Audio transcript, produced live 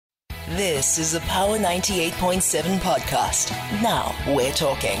This is a Power 98.7 podcast. Now we're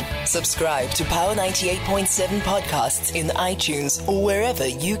talking. Subscribe to Power 98.7 podcasts in iTunes or wherever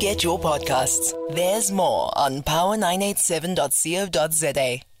you get your podcasts. There's more on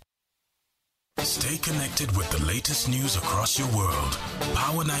power987.co.za. Stay connected with the latest news across your world.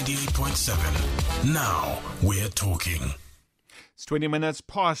 Power 98.7. Now we're talking. It's 20 minutes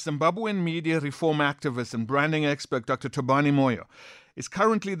past. Zimbabwean media reform activist and branding expert Dr. Thabani Moyo is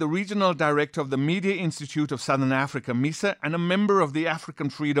currently the regional director of the Media Institute of Southern Africa, MISA, and a member of the African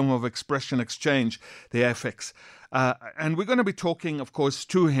Freedom of Expression Exchange, the AFEX. And we're going to be talking, of course,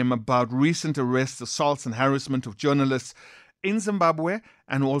 to him about recent arrests, assaults and harassment of journalists in Zimbabwe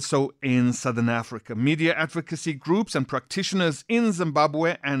and also in Southern Africa. Media advocacy groups and practitioners in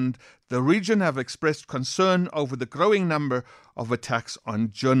Zimbabwe and the region have expressed concern over the growing number of attacks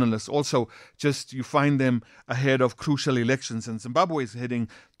on journalists. Also, you find them ahead of crucial elections, and Zimbabwe is heading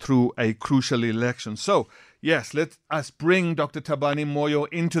through a crucial election. So, yes, let us bring Dr. Thabani Moyo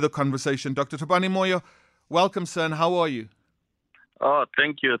into the conversation. Dr. Thabani Moyo, welcome, sir, and how are you? Oh,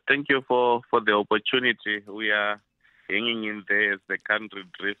 thank you. Thank you for the opportunity. We are hanging in there as the country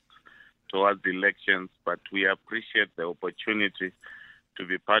drifts towards elections, but we appreciate the opportunity to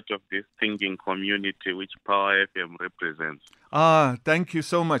be part of this thinking community which Power FM represents. Thank you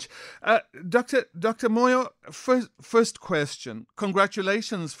so much. Dr. Moyo, first question.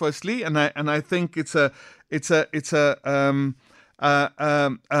 Congratulations, firstly, and I think it's a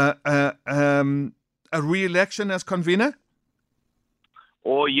re-election as convener.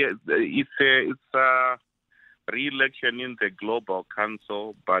 Oh yes, it's a re-election in the Global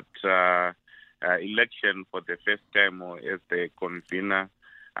Council, but election for the first time as the convener,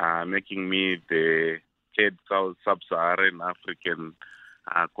 making me the third sub-Saharan African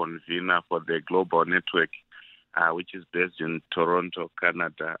convener for the Global Network, which is based in Toronto,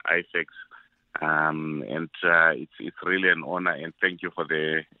 Canada, IFEX. And it's really an honor, and thank you for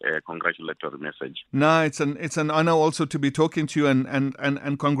the congratulatory message. No, it's an honor also to be talking to you,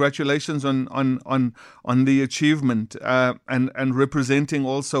 and congratulations on the achievement and representing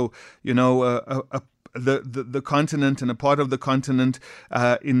also, the continent and a part of the continent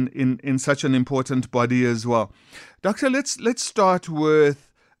in such an important body as well. Doctor, let's start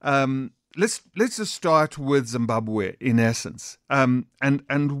with let's just start with Zimbabwe in essence, and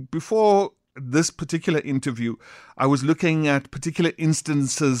before this particular interview, I was looking at particular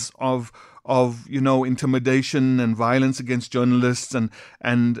instances of intimidation and violence against journalists and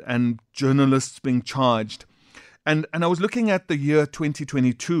journalists being charged, and I was looking at the year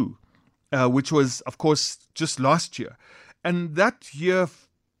 2022, which was of course just last year, and that year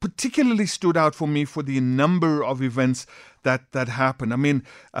particularly stood out for me for the number of events that happened. I mean,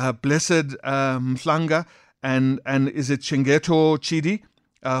 Blessed Mhlanga and is it Chengeto Chidi?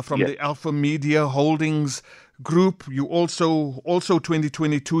 From yes. The Alpha Media Holdings Group. You also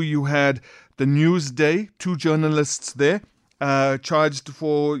 2022, you had the Newsday, 2 journalists there charged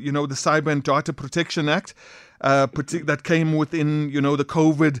for, the Cyber and Data Protection Act that came within, the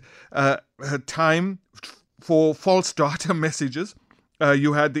COVID time for false data messages.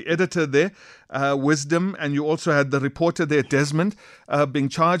 You had the editor there, Wisdom, and you also had the reporter there, Desmond, being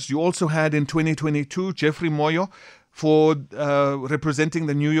charged. You also had in 2022, Jeffrey Moyo, for representing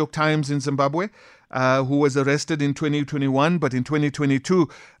the New York Times in Zimbabwe, who was arrested in 2021, but in 2022,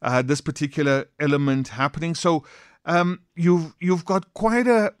 this particular element happening. So you've got quite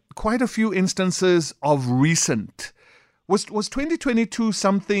a few instances of recent. Was 2022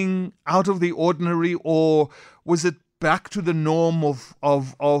 something out of the ordinary, or was it back to the norm of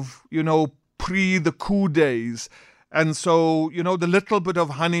pre the coup days? And so, the little bit of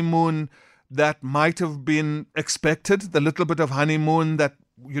honeymoon that might have been expected, the little bit of honeymoon that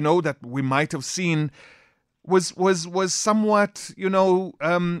that we might have seen, was somewhat in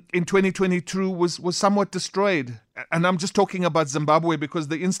 2022 was somewhat destroyed. And I'm just talking about Zimbabwe because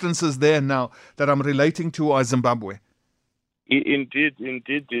the instances there now that I'm relating to are Zimbabwe. Indeed,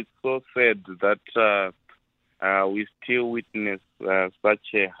 it's so sad that we still witness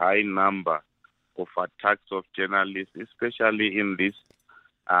such a high number of attacks of journalists, especially in this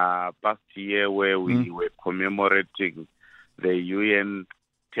past year where we were commemorating the UN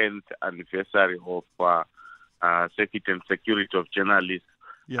 10th anniversary of safety and security of journalists,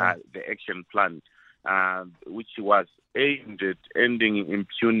 the action plan, which was aimed at ending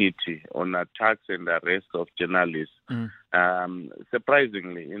impunity on attacks and arrests of journalists.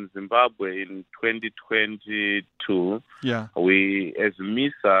 Surprisingly, in Zimbabwe in 2022, we, as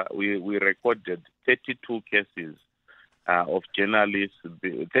MISA, we recorded 32 cases of journalists,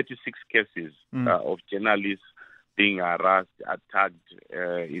 36 cases of journalists being harassed, attacked,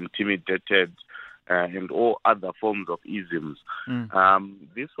 intimidated, and all other forms of isms.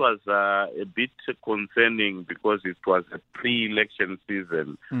 This was a bit concerning because it was a pre-election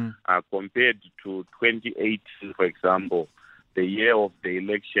season compared to 2018, for example, the year of the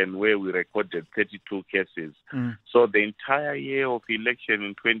election where we recorded 32 cases. So the entire year of election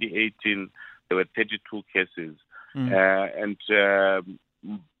in 2018, there were 32 cases. And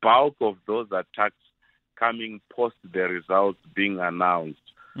bulk of those attacks coming post the results being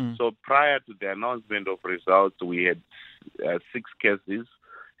announced. So prior to the announcement of results, we had 6 cases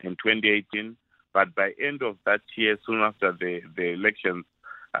in 2018. But by end of that year, soon after the election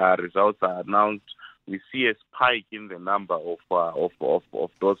results are announced, we see a spike in the number of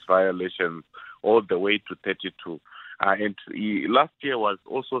those violations all the way to 32. And last year was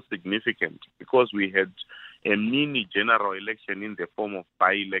also significant because we had a mini general election in the form of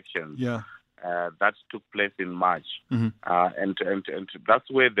by-elections. That took place in March. And that's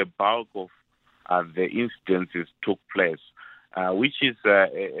where the bulk of the incidences took place, which is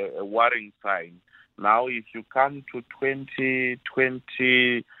a worrying sign. Now, if you come to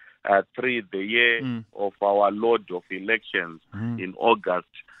 2023, the year of our Lord of elections in August,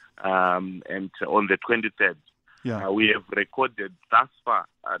 and on the 23rd, we have recorded thus far,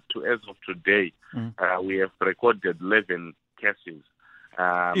 as of today, we have recorded 11 cases.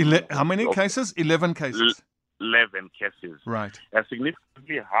 How many cases? 11 cases. 11 cases. Right.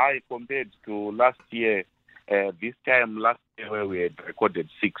 Significantly high compared to last year. This time last year where we had recorded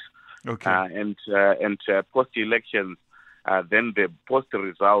 6. Okay. And post-elections, then the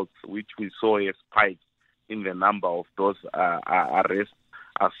post-results, which we saw a spike in the number of those arrests,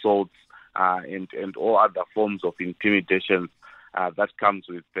 assaults, and all other forms of intimidation that comes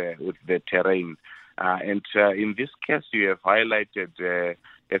with the terrain. And in this case, you have highlighted a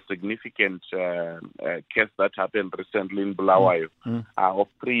significant case that happened recently in Bulawayo of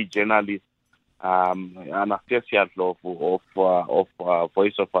 3 journalists, Anastasia Ndlovu of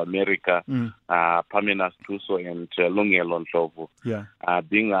Voice of America, Pamela Tuso, and Lungelo Ndlovu,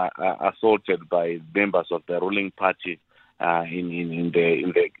 being assaulted by members of the ruling party in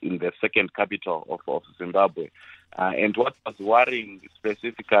the second capital of Zimbabwe. And what was worrying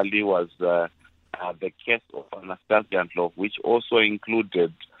specifically was the case of Anastasia Ndlovu, which also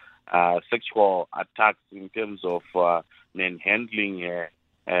included sexual attacks in terms of manhandling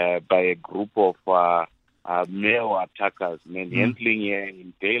by a group of male attackers, manhandling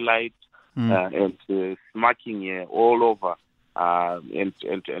in daylight and smacking all over and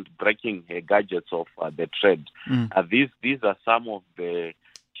breaking gadgets of the trade. These are some of the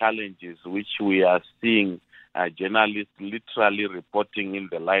challenges which we are seeing journalists literally reporting in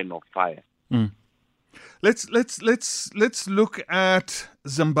the line of fire. Let's look at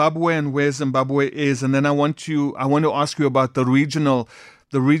Zimbabwe and where Zimbabwe is, and then I want to ask you about the regional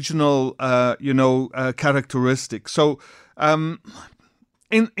characteristics. So,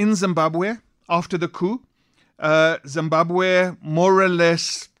 in Zimbabwe after the coup, Zimbabwe more or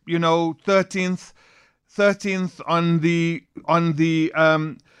less 13th on the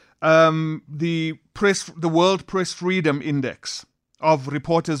World Press Freedom Index of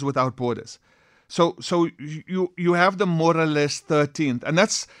Reporters Without Borders. So you have them more or less 13th, and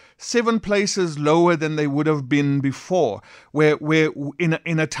that's 7 places lower than they would have been before, where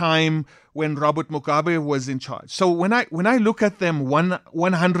in a time when Robert Mugabe was in charge. So when I look at them,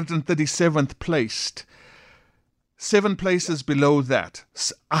 137th placed, 7 places below that,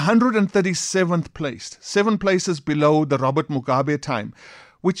 137th placed, 7 places below the Robert Mugabe time,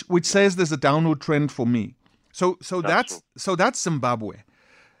 which says there's a downward trend for me. So that's Zimbabwe.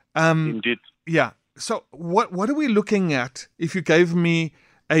 Indeed. Yeah. So what are we looking at if you gave me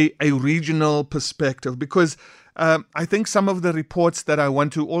a regional perspective? Because I think some of the reports that I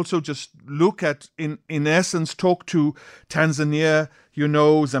want to also just look at, in essence, talk to Tanzania,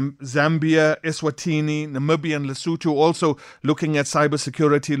 Zambia, Eswatini, Namibia, and Lesotho, also looking at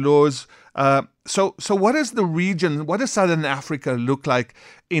cybersecurity laws. So what is the region? What does Southern Africa look like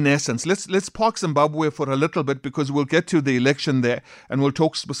in essence? Let's park Zimbabwe for a little bit because we'll get to the election there and we'll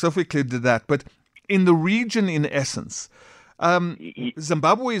talk specifically to that. But in the region, in essence,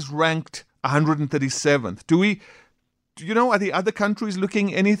 Zimbabwe is ranked 137th. Are the other countries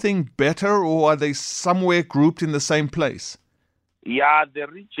looking anything better, or are they somewhere grouped in the same place? Yeah, the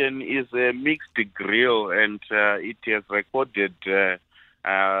region is a mixed grill, and it has recorded,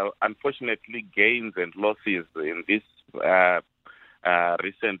 unfortunately, gains and losses in this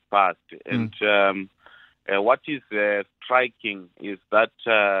recent past. And what is striking is that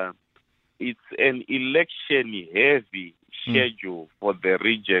it's an election-heavy schedule for the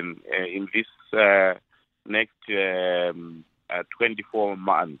region in this next 24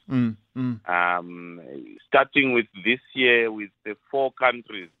 months. Starting with this year, with the 4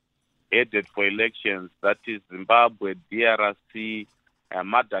 countries headed for elections, that is Zimbabwe, DRC,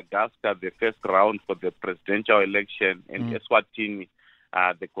 Madagascar, the first round for the presidential election, and Eswatini,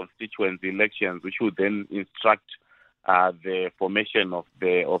 the constituency elections, which would then instruct the formation of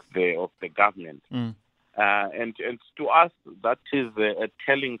the government. And to us, that is a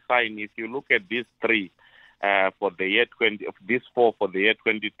telling sign. If you look at these 3 for the year 4 for the year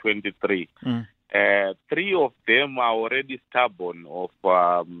 2023, 3 of them are already stubborn of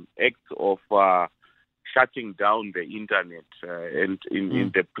acts of shutting down the internet and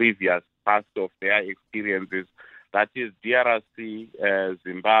in the previous past of their experiences. That is DRC,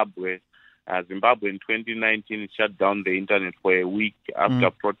 Zimbabwe. Zimbabwe in 2019 shut down the internet for a week after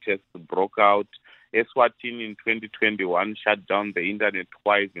protests broke out. Eswatini in 2021 shut down the internet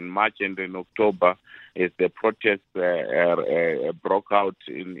twice, in March and in October, as the protests broke out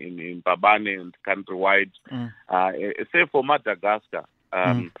in Babane and countrywide. Save for Madagascar,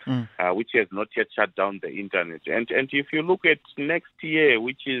 which has not yet shut down the internet. And if you look at next year,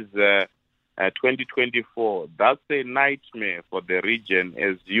 which is 2024, that's a nightmare for the region,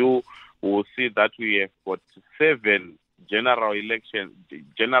 as you will see that we have got 7 general elections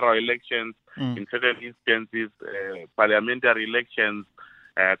in certain instances, parliamentary elections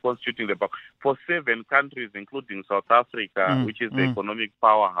constituting for 7 countries, including South Africa, which is the economic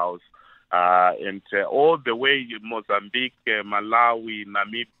powerhouse, and all the way Mozambique, Malawi,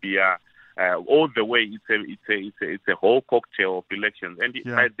 Namibia, all the way it's a whole cocktail of elections, and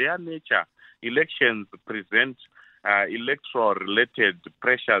by their nature, elections present electoral-related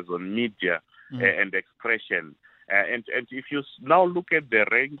pressures on media and expression. And if you now look at the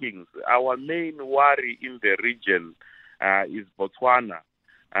rankings, our main worry in the region is Botswana.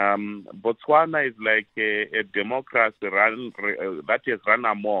 Botswana is like a democracy that has run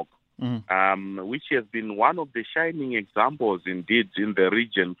amok, which has been one of the shining examples indeed in the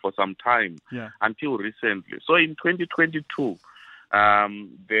region for some time until recently. So in 2022,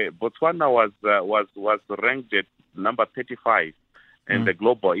 the Botswana was ranked at number 35 in the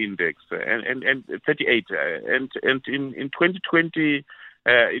global index, and 38, and in 2020,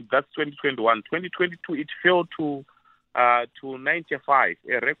 that's 2021. 2022, it fell to 95,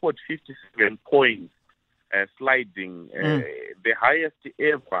 a record 57 points, sliding, the highest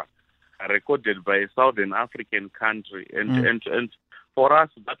ever recorded by a Southern African country, and for us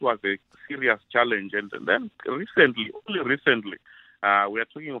that was a serious challenge. And then only recently. We are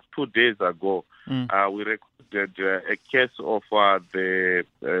talking of 2 days ago. We recorded a case of the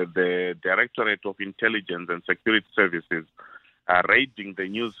Directorate of Intelligence and Security Services raiding the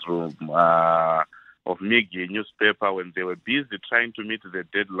newsroom of Migi newspaper when they were busy trying to meet the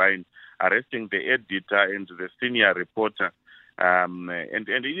deadline, arresting the editor and the senior reporter. And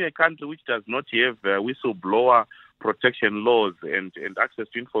in a country which does not have whistleblower protection laws and access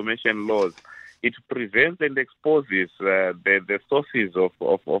to information laws, it prevents and exposes the sources of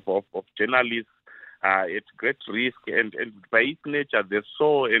journalists at great risk, and by its nature, the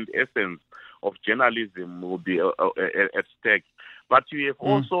soul and essence of journalism will be at stake. But you have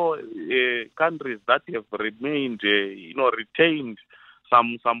also countries that have remained, retained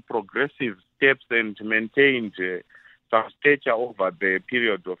some progressive steps and maintained some stature over the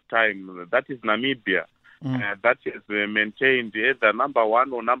period of time. That is Namibia. That is maintained either number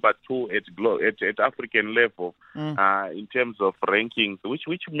 1 or number 2 at African level in terms of rankings, which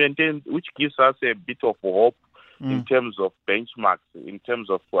gives us a bit of hope in terms of benchmarks, in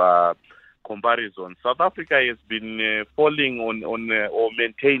terms of comparison. South Africa has been falling on or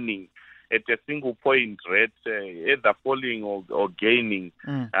maintaining at a single point rate, either falling or gaining.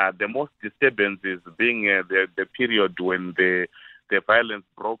 The most disturbances being the period when the violence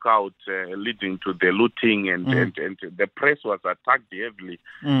broke out, leading to the looting, and the press was attacked heavily,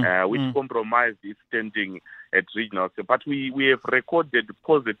 which compromised its standing at regional. But we have recorded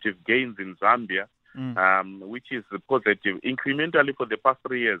positive gains in Zambia, which is positive incrementally for the past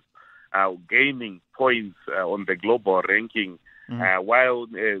 3 years, gaining points on the global ranking, while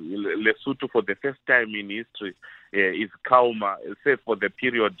Lesotho, for the first time in history, is calmer, say for the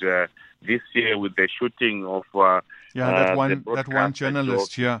period this year with the shooting of that one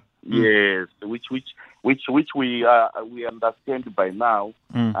journalist, yes, which we understand by now.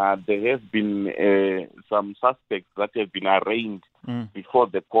 There have been some suspects that have been arraigned before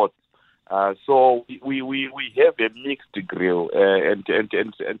the court. So we have a mixed grill, and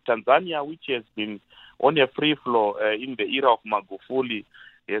Tanzania, which has been on a free flow in the era of Magufuli,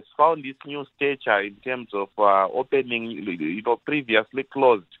 has found its new stature in terms of opening, previously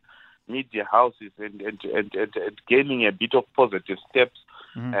closed media houses and gaining a bit of positive steps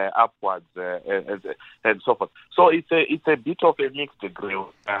upwards and so forth. So it's a bit of a mixed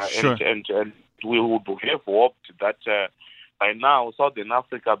grill, Sure. and we would have hoped that by now Southern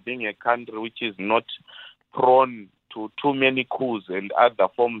Africa, being a country which is not prone to too many coups and other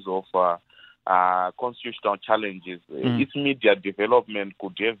forms of constitutional challenges, its media development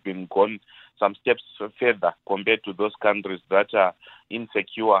could have been gone some steps further compared to those countries that are in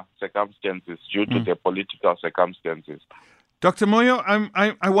secure circumstances due to their political circumstances. Dr. Moyo,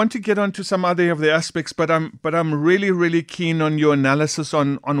 I want to get on to some other of the aspects, but I'm really, really keen on your analysis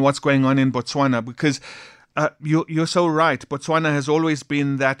on what's going on in Botswana, because you're so right. Botswana has always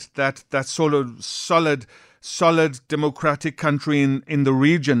been that sort of solid democratic country in the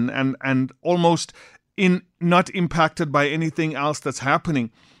region, and almost not impacted by anything else that's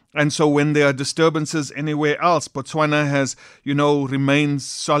happening. And so when there are disturbances anywhere else, Botswana has, remains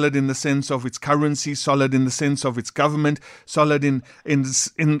solid in the sense of its currency, solid in the sense of its government, solid in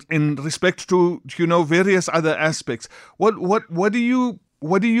respect to, various other aspects. What do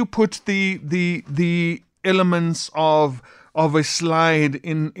you put the elements of a slide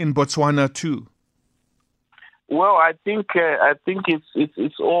in Botswana to? Well, I think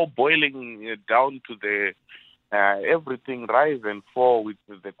it's all boiling down to the everything rise and fall with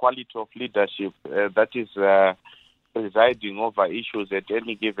the quality of leadership that is presiding over issues at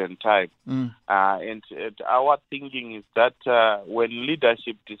any given time. And our thinking is that when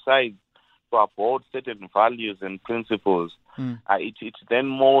leadership decides to uphold certain values and principles, it then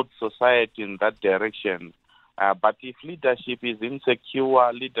molds society in that direction. But if leadership is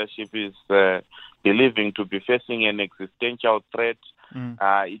insecure, leadership is believing to be facing an existential threat,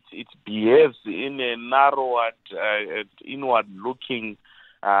 it behaves in a narrow and inward-looking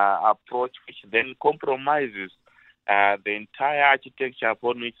approach, which then compromises the entire architecture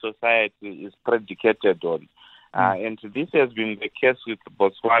upon which society is predicated on. And this has been the case with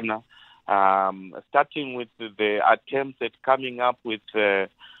Botswana, starting with the attempts at coming up with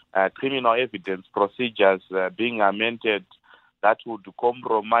criminal evidence procedures being amended that would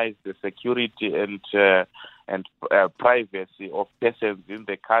compromise the security and privacy of persons in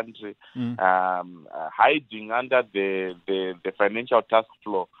the country, hiding under the financial task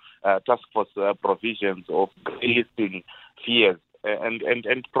force provisions of listing fears,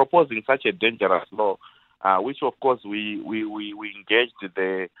 and proposing such a dangerous law, which of course we engaged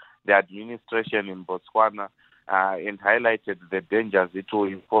the administration in Botswana and highlighted the dangers it will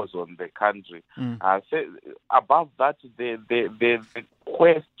impose on the country. Above that, the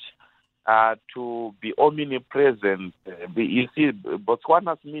quest to be omnipresent. You see,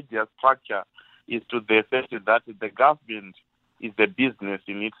 Botswana's media structure is to the effect that the government is the business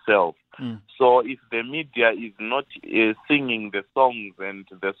in itself. So if the media is not singing the songs and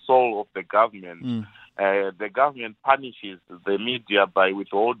the soul of the government punishes the media by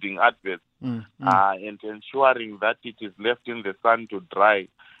withholding adverts and ensuring that it is left in the sun to dry.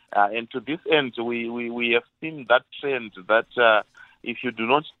 And to this end, we have seen that trend that if you do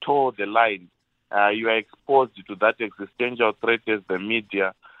not toe the line, you are exposed to that existential threat as the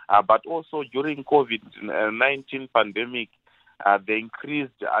media. But also during COVID-19 pandemic, the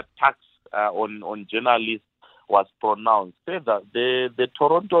increased attacks on journalists was pronounced. Further, the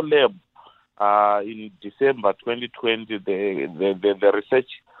Toronto Lab in December 2020, the research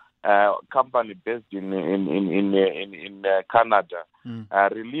company based in Canada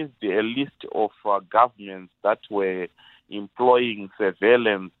released a list of governments that were employing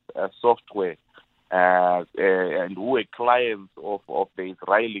surveillance software and who were clients of the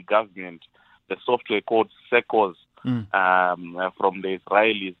Israeli government. The software called SECOS from the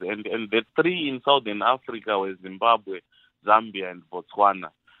Israelis, and the three in Southern Africa were Zimbabwe, Zambia, and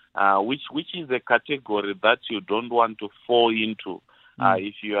Botswana, which is a category that you don't want to fall into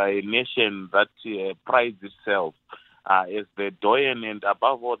if you are a nation that prides itself as the doyen and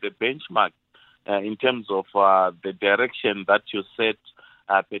above all the benchmark in terms of the direction that you set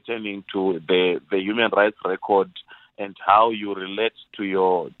pertaining to the human rights record and how you relate to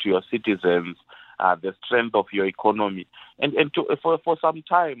your citizens, the strength of your economy, and for some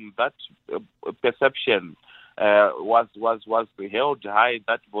time that perception was held high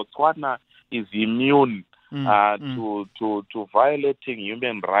that Botswana is immune to violating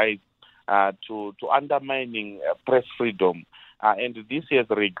human rights, to undermining press freedom, and this has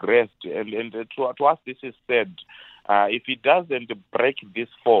regressed. And to us, this is said. If it doesn't break this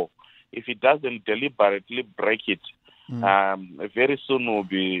fall, if it doesn't deliberately break it, very soon we'll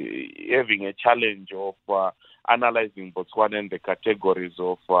be having a challenge of analyzing Botswana in the categories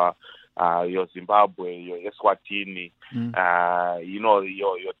of your Zimbabwe, your Eswatini,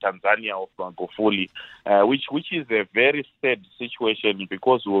 your Tanzania of Magufuli, which is a very sad situation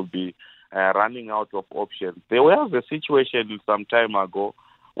because we'll be running out of options. There was a situation some time ago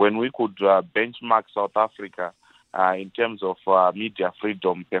when we could benchmark South Africa in terms of media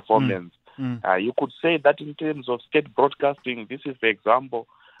freedom performance. You could say that in terms of state broadcasting, this is the example.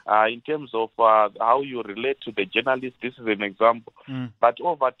 In terms of how you relate to the journalists, this is an example. But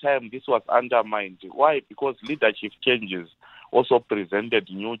over time, this was undermined. Why? Because leadership changes also presented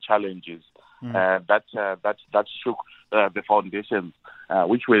new challenges that shook the foundations,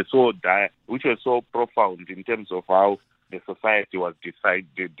 which were so profound in terms of how the society was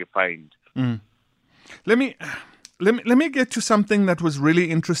defined. Let me get to something that was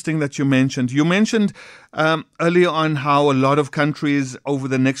really interesting that you mentioned. You mentioned earlier on how a lot of countries over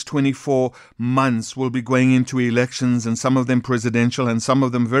the next 24 months will be going into elections, and some of them presidential and some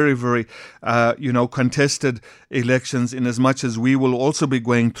of them very, very, contested elections, in as much as we will also be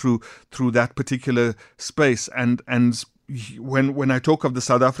going through that particular space. And when I talk of the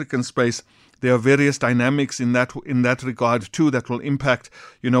South African space, there are various dynamics in that regard too that will impact,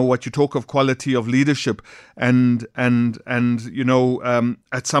 what you talk of quality of leadership, and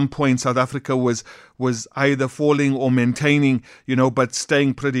at some point South Africa was either falling or maintaining, but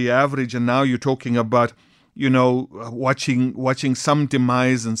staying pretty average, and now you're talking about, watching some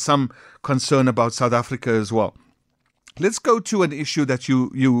demise and some concern about South Africa as well. Let's go to an issue that you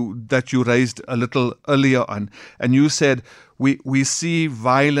raised a little earlier on, and you said we see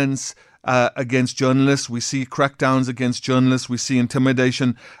violence against journalists, we see crackdowns against journalists, we see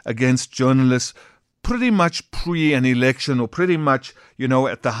intimidation against journalists pretty much pre an election, or pretty much,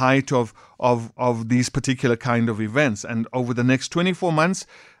 at the height of these particular kind of events. And over the next 24 months,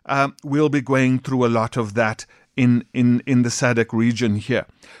 we'll be going through a lot of that in the SADC region here.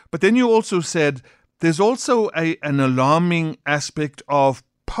 But then you also said there's also an alarming aspect of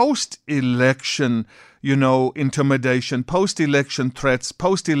post-election, intimidation, post-election threats,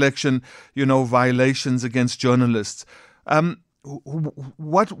 post-election, violations against journalists.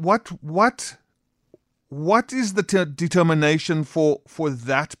 What is the determination for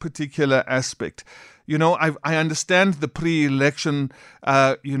that particular aspect? I understand the pre-election,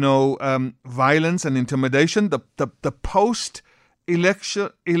 violence and intimidation. The post-election.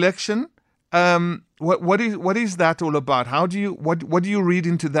 What is that all about? What do you read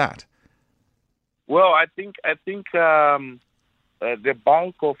into that? Well, I think the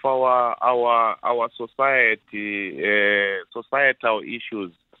bulk of our societal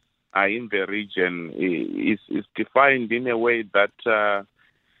issues in the region is defined in a way that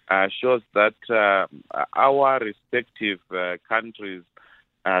shows that our respective countries,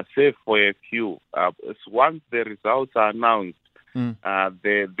 save for a few, once the results are announced, the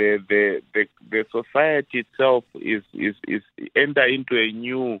society itself is enter into a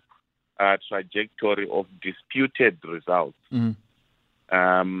new trajectory of disputed results. And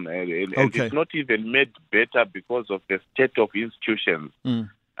it's not even made better because of the state of institutions,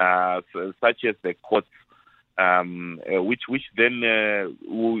 such as the courts, which then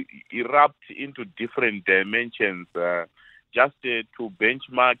will erupt into different dimensions. Just to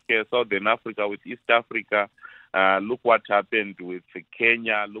benchmark Southern Africa with East Africa, look what happened with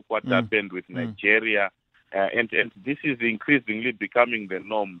Kenya, look what happened with Nigeria. And this is increasingly becoming the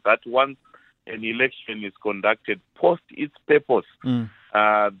norm, that once an election is conducted, post its purpose,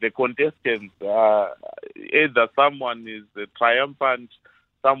 the contestants, either someone is triumphant,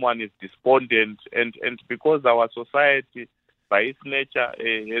 someone is despondent, and because our society, by its nature,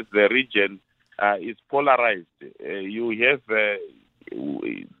 as the region, is polarized, you have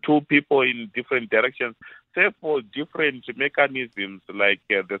two people in different directions, save for different mechanisms like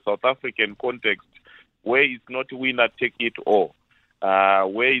the South African context, where it's not winner take it all,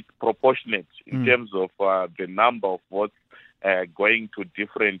 where it's proportionate in terms of the number of votes going to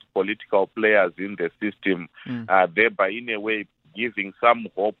different political players in the system, thereby in a way giving some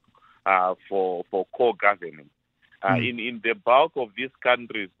hope for co-governing. In the bulk of these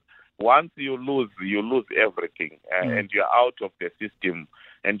countries, once you lose everything, and you're out of the system.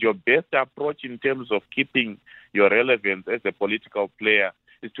 And your best approach in terms of keeping your relevance as a political player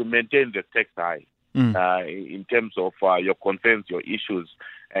is to maintain the stakes high. In terms of your concerns, your issues,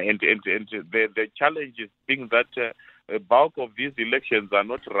 and the challenge is being that a bulk of these elections are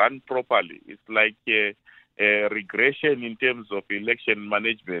not run properly. It's like a regression in terms of election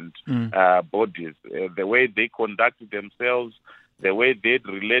management bodies, the way they conduct themselves, the way they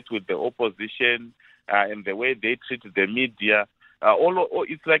relate with the opposition, and the way they treat the media.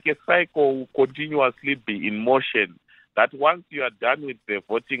 It's like a cycle will continuously be in motion that once you are done with the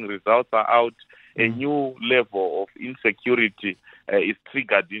voting results are out, a new level of insecurity is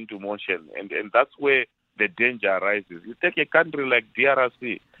triggered into motion. And that's where the danger arises. You take a country like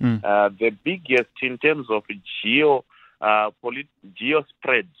DRC, the biggest in terms of geo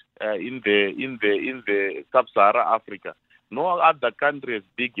spread in the sub-Saharan Africa. No other country as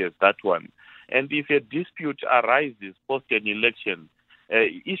big as that one. And if a dispute arises post an election,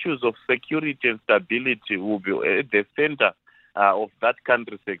 issues of security and stability will be at the center of that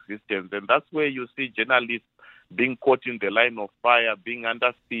country's existence. And that's where you see journalists being caught in the line of fire, being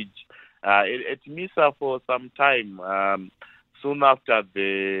under siege. At MISA for some time, soon after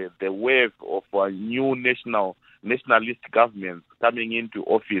the wave of new nationalist governments coming into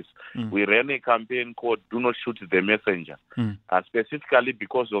office, we ran a campaign called Do Not Shoot the Messenger, specifically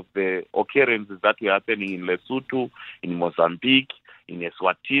because of the occurrences that were happening in Lesotho, in Mozambique, in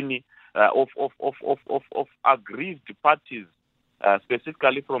Eswatini, of aggrieved parties,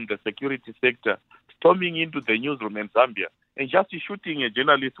 specifically from the security sector, storming into the newsroom in Zambia and just shooting a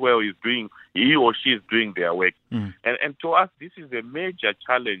journalist while he or she is doing their work. And to us, this is a major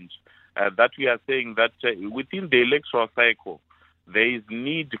challenge that we are saying that within the electoral cycle, there is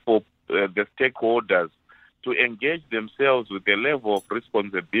need for the stakeholders to engage themselves with a level of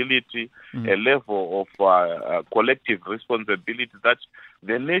responsibility, a level of collective responsibility that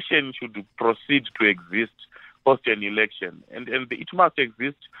the nation should proceed to exist post an election. And it must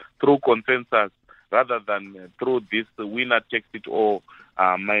exist through consensus rather than through this winner-takes-it-all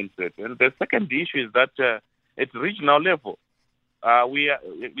mindset. And the second issue is that at regional level, we are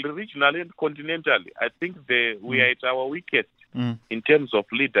regionally and continentally, I think we are at our weakest in terms of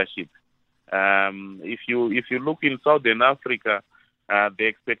leadership. If you look in Southern Africa, the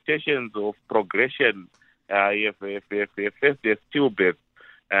expectations of progression if first a stillbirth.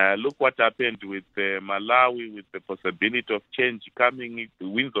 Look what happened with Malawi, with the possibility of change coming, the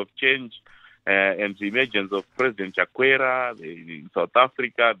winds of change, and the emergence of President Chakwera. In South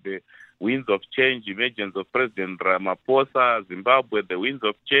Africa, the winds of change, emergence of President Ramaphosa. Zimbabwe, the winds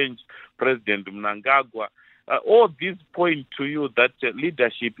of change, President Mnangagwa. All these point to you that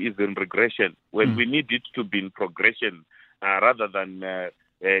leadership is in regression when we need it to be in progression rather than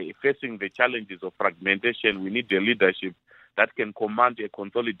facing the challenges of fragmentation. We need a leadership that can command a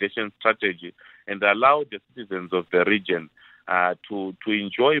consolidation strategy and allow the citizens of the region to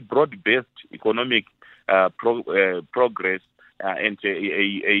enjoy broad-based economic progress and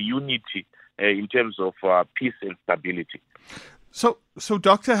a unity in terms of peace and stability. So,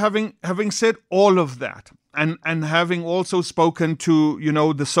 Doctor, having said all of that, and having also spoken to,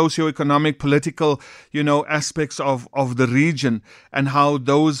 the socioeconomic, political, aspects of the region and how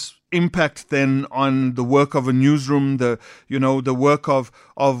those impact then on the work of a newsroom, the work of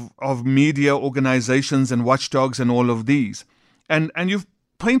media organizations and watchdogs and all of these. And you've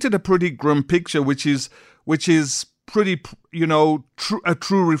painted a pretty grim picture, which is pretty, a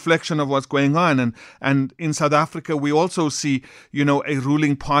true reflection of what's going on. And in South Africa, we also see, a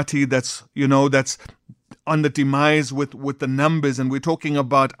ruling party that's on the demise with the numbers, and we're talking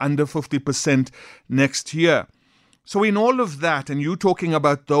about under 50% next year. So in all of that, and you talking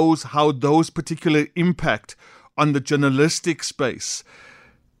about how those particular impact on the journalistic space,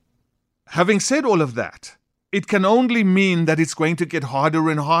 having said all of that, it can only mean that it's going to get harder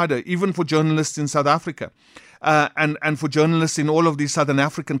and harder, even for journalists in South Africa, and for journalists in all of these Southern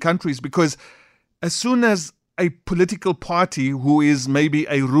African countries, because as soon as a political party who is maybe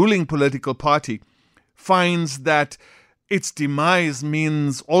a ruling political party finds that its demise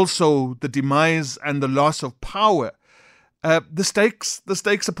means also the demise and the loss of power, the stakes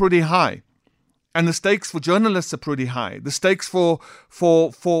are pretty high. And the stakes for journalists are pretty high. The stakes for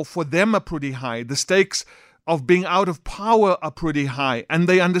them are pretty high. The stakes of being out of power are pretty high. And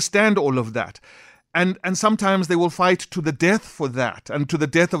they understand all of that. And sometimes they will fight to the death for that, and to the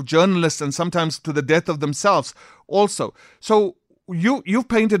death of journalists, and sometimes to the death of themselves also. So you've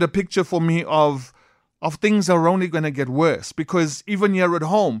painted a picture for me of things are only going to get worse, because even here at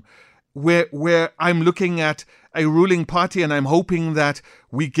home, where I'm looking at a ruling party and I'm hoping that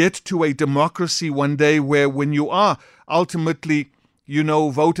we get to a democracy one day where when you are ultimately,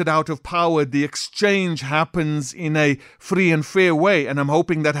 voted out of power, the exchange happens in a free and fair way. And I'm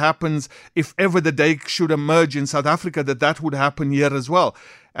hoping that happens, if ever the day should emerge in South Africa, that would happen here as well.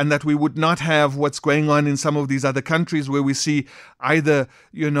 And that we would not have what's going on in some of these other countries where we see either,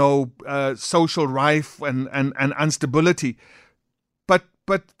 social rife and instability.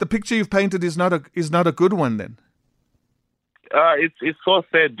 But the picture you've painted is not a good one then. It's so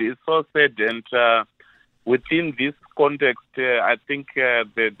sad. It's so sad. And within this context, I think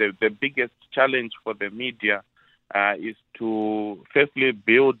the biggest challenge for the media is to firstly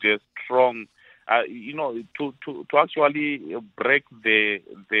build a strong, to actually break the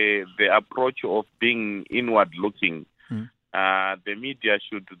approach of being inward looking. The media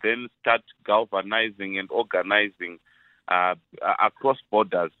should then start galvanizing and organizing across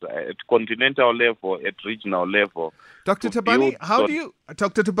borders, at continental level, at regional level. Dr. Tabani, how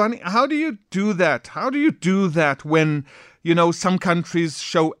do you do that? How do you do that when, some countries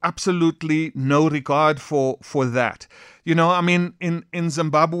show absolutely no regard for that? In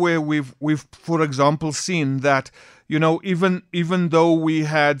Zimbabwe, we've for example seen that, even though we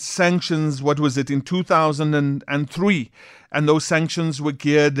had sanctions, what was it, in 2003, and those sanctions were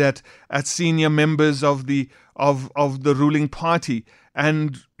geared at senior members of the ruling party,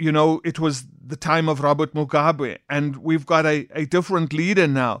 and it was the time of Robert Mugabe, and we've got a different leader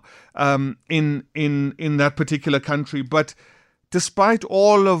now in that particular country. But despite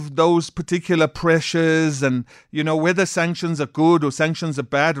all of those particular pressures, and whether sanctions are good or sanctions are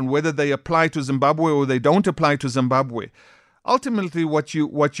bad, and whether they apply to Zimbabwe or they don't apply to Zimbabwe, ultimately what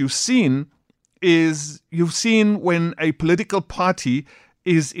you've seen is when a political party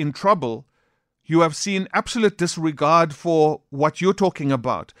is in trouble, you have seen absolute disregard for what you're talking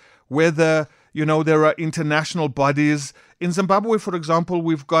about, whether there are international bodies. In Zimbabwe, for example,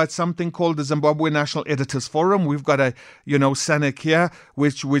 we've got something called the Zimbabwe National Editors Forum. We've got a, SANEC here,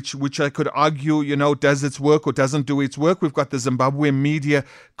 which I could argue, does its work or doesn't do its work. We've got the Zimbabwe Media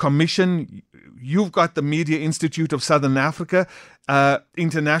Commission. You've got the Media Institute of Southern Africa,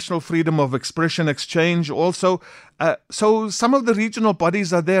 International Freedom of Expression Exchange also. So some of the regional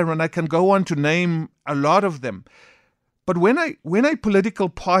bodies are there, and I can go on to name a lot of them. But when a political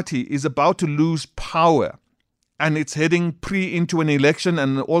party is about to lose power, and it's heading into an election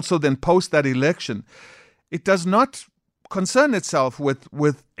and also then post that election, it does not concern itself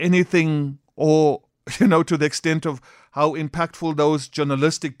with anything, or to the extent of how impactful those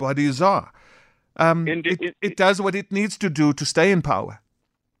journalistic bodies are. It does what it needs to do to stay in power.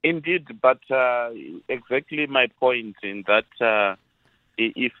 Indeed, but exactly my point in that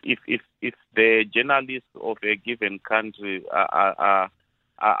if the journalists of a given country are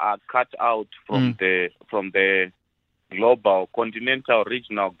cut out from the global, continental,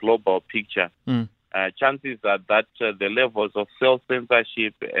 regional, global picture, chances are that the levels of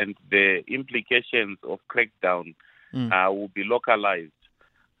self-censorship and the implications of crackdown will be localized.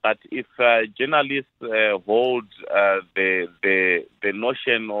 But if journalists hold the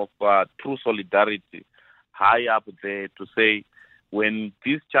notion of true solidarity high up there, to say, when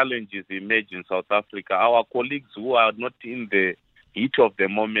these challenges emerge in South Africa, our colleagues who are not in the heat of the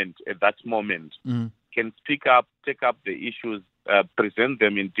moment, at that moment, can speak up, take up the issues, present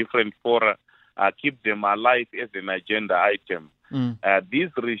them in different fora, keep them alive as an agenda item. These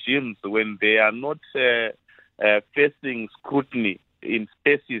regimes, when they are not facing scrutiny in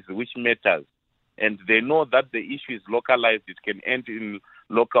spaces which matters, and they know that the issue is localized, it can end in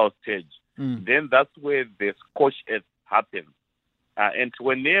local stage, then that's where the scorched earth happens. And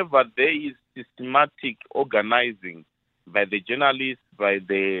whenever there is systematic organizing by the journalists, by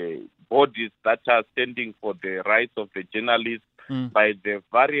the bodies that are standing for the rights of the journalists, by the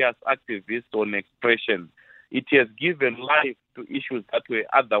various activists on expression, it has given life to issues that were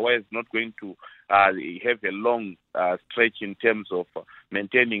otherwise not going to have a long stretch in terms of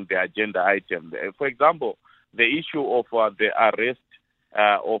maintaining the agenda item. For example, the issue of the arrest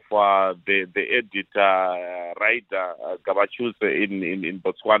of the editor Ryder Gabachus in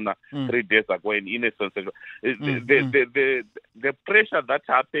Botswana 3 days ago in innocence. The pressure that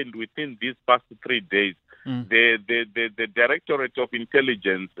happened within these past 3 days, the Directorate of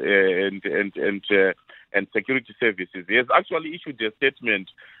Intelligence and Security Services has actually issued a statement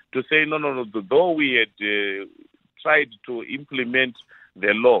to say no. Though we had tried to implement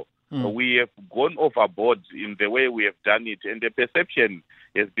the law, we have gone overboard in the way we have done it, and the perception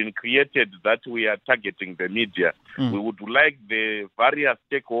has been created that we are targeting the media. We would like the various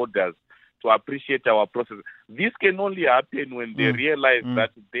stakeholders to appreciate our process. This can only happen when they realize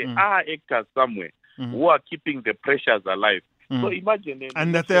that there are actors somewhere who are keeping the pressures alive. So imagine,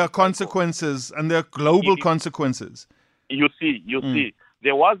 and that there are consequences, and there are global consequences. You see,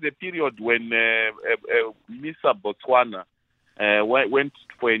 there was a period when Mr. Botswana went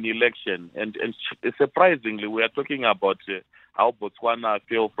for an election, and surprisingly, we are talking about how Botswana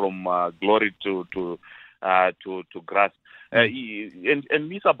fell from glory to grass. And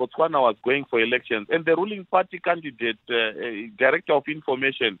Mr. Botswana was going for elections, and the ruling party candidate, Director of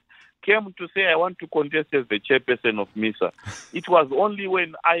Information, came to say, I want to contest as the chairperson of MISA. It was only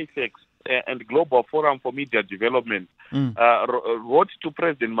when IFEX and Global Forum for Media Development wrote to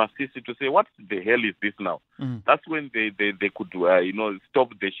President Masisi to say, what the hell is this now? That's when they could, stop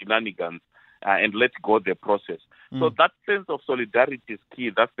the shenanigans and let go the process. So that sense of solidarity is key.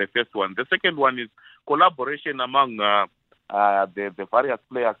 That's the first one. The second one is collaboration among the various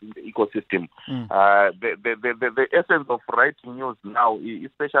players in the ecosystem. The essence of writing news now,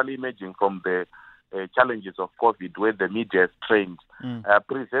 especially emerging from the challenges of COVID, where the media is trained,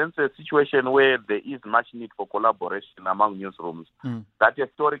 presents a situation where there is much need for collaboration among newsrooms. That a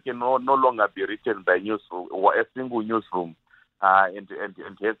story can no longer be written by a single newsroom, and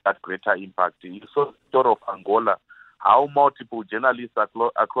has that greater impact. You saw the story of Angola, how multiple journalists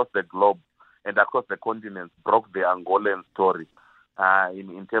across the globe and across the continent broke the Angolan story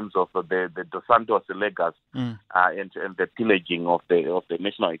in terms of the Dos Santos legacy and the pillaging of the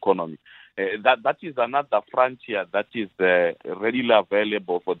national economy. That is another frontier that is readily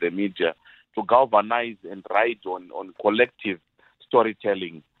available for the media to galvanize and write on collective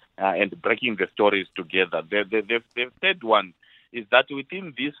storytelling and breaking the stories together. The third one is that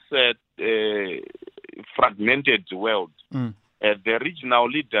within this fragmented world, the regional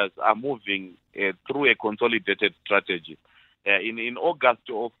leaders are moving through a consolidated strategy. In August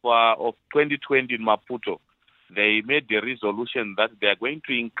of 2020 in Maputo, they made the resolution that they are going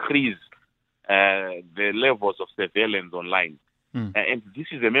to increase the levels of surveillance online. And this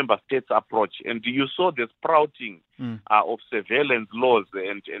is a member state's approach. And you saw the sprouting of surveillance laws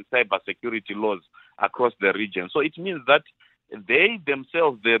and cyber security laws across the region. So it means that they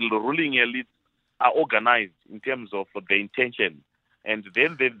themselves, the ruling elites, are organized in terms of the intention and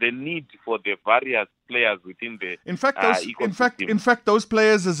then the need for the various players within the ecosystem. In fact, those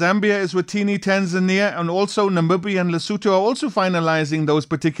players, Zambia, Eswatini, Tanzania, and also Namibia and Lesotho are also finalizing those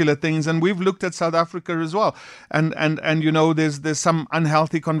particular things. And we've looked at South Africa as well. And there's some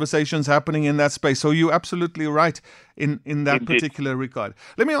unhealthy conversations happening in that space. So you're absolutely right in that particular regard.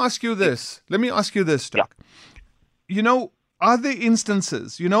 Let me ask you this. Doc. Yeah. Are there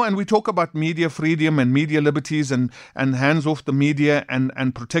instances, and we talk about media freedom and media liberties and hands off the media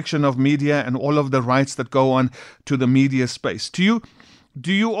and protection of media and all of the rights that go on to the media space. Do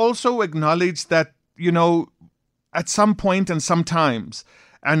you also acknowledge that, at some point and sometimes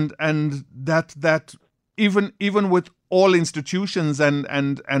and that even with all institutions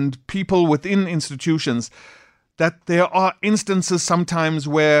and people within institutions, that there are instances sometimes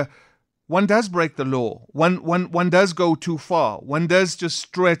where one does break the law. One does go too far. One does just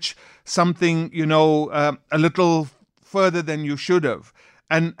stretch something, a little further than you should have,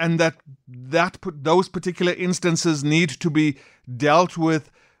 and those particular instances need to be dealt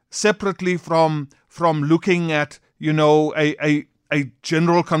with separately from looking at a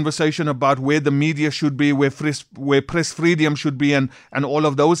general conversation about where the media should be, where press freedom should be, and all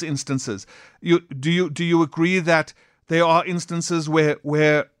of those instances. Do you agree that there are instances where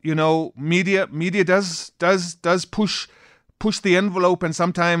media does push the envelope and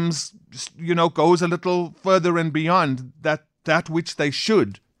sometimes goes a little further and beyond that which they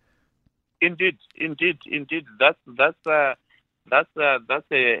should? Indeed. That's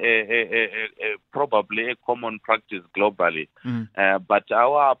probably a common practice globally. But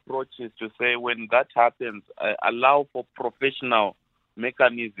our approach is to say when that happens, allow for professional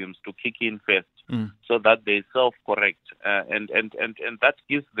mechanisms to kick in first, so that they self-correct, and that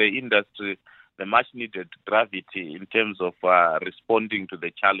gives the industry the much-needed gravity in terms of responding to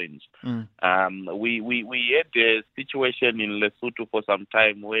the challenge. We had a situation in Lesotho for some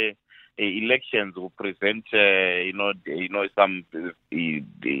time where elections will present, some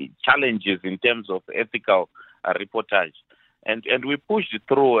the challenges in terms of ethical reportage. And we pushed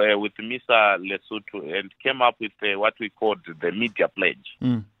through with MISA Lesotho and came up with what we called the media pledge.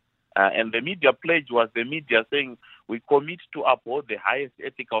 And the media pledge was the media saying we commit to uphold the highest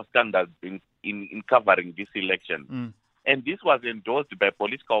ethical standards in covering this election. And this was endorsed by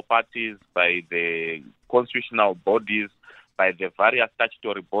political parties, by the constitutional bodies, by the various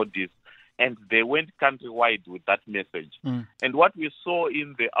statutory bodies, and they went countrywide with that message. And what we saw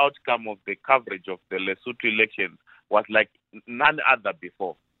in the outcome of the coverage of the Lesotho election was like none other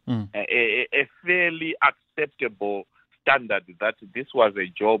before. A fairly acceptable standard that this was a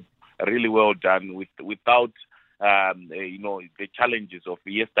job really well done without the challenges of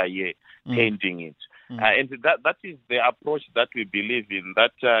yesteryear changing it. And that is the approach that we believe in,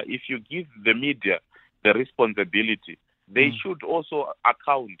 that if you give the media the responsibility, they should also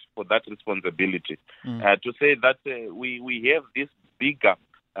account for that responsibility. To say that we have this bigger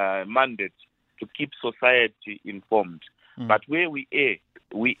mandate to keep society informed. But where we err,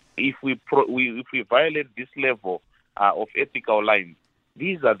 if we violate this level of ethical lines,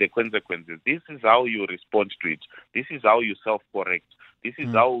 these are the consequences. This is how you respond to it. This is how you self-correct. This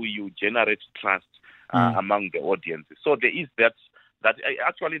is how you generate trust among the audiences. So there is that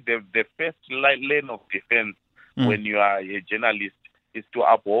actually the first lane of defense when you are a journalist is to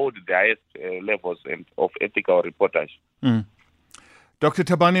uphold the highest levels of ethical reportage. Dr.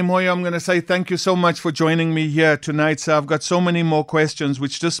 Thabani Moyo, I'm going to say thank you so much for joining me here tonight, sir. I've got so many more questions,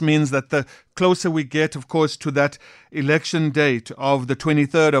 which just means that the closer we get, of course, to that election date of the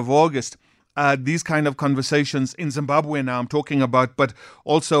 23rd of August, these kind of conversations in Zimbabwe now I'm talking about, but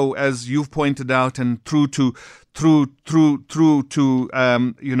also, as you've pointed out, and through to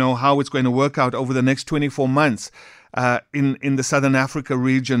how it's going to work out over the next 24 months in the Southern Africa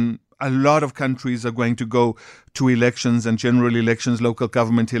region. A lot of countries are going to go to elections and general elections, local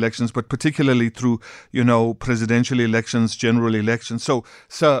government elections, but particularly through, presidential elections, general elections. So,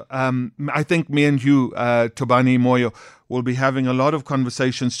 sir, I think me and you, Thabani Moyo, will be having a lot of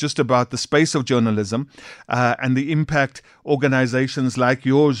conversations just about the space of journalism and the impact organizations like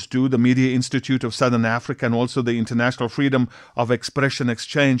yours do, the Media Institute of Southern Africa, and also the International Freedom of Expression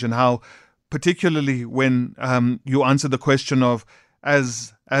Exchange, and how, particularly when you answer the question of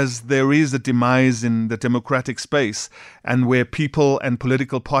as there is a demise in the democratic space and where people and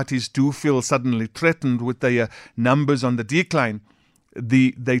political parties do feel suddenly threatened with their numbers on the decline,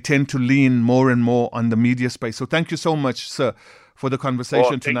 they tend to lean more and more on the media space. So thank you so much, sir, for the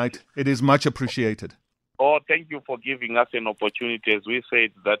conversation tonight. It is much appreciated. Thank you for giving us an opportunity. As we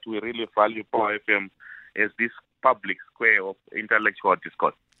said, that we really value Power FM as this public square of intellectual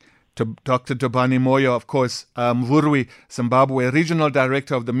discourse. Dr. Thabani Moyo, of course, Mvurwi, Zimbabwe, Regional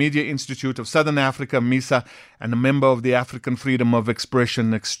Director of the Media Institute of Southern Africa, MISA, and a member of the African Freedom of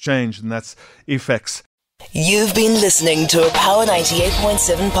Expression Exchange, and that's IFEX. You've been listening to a Power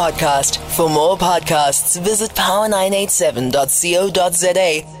 98.7 podcast. For more podcasts, visit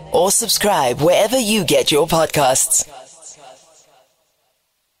power987.co.za or subscribe wherever you get your podcasts.